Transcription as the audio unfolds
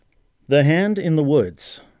The Hand in the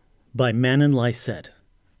Woods by Manen Lyset.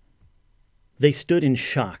 They stood in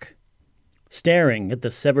shock, staring at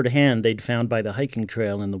the severed hand they'd found by the hiking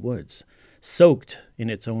trail in the woods, soaked in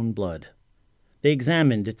its own blood. They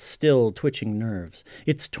examined its still twitching nerves,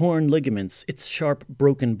 its torn ligaments, its sharp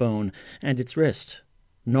broken bone, and its wrist,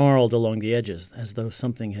 gnarled along the edges as though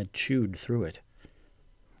something had chewed through it.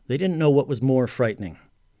 They didn't know what was more frightening: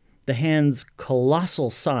 the hand's colossal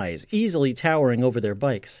size, easily towering over their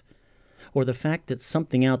bikes, or the fact that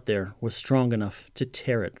something out there was strong enough to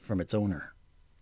tear it from its owner.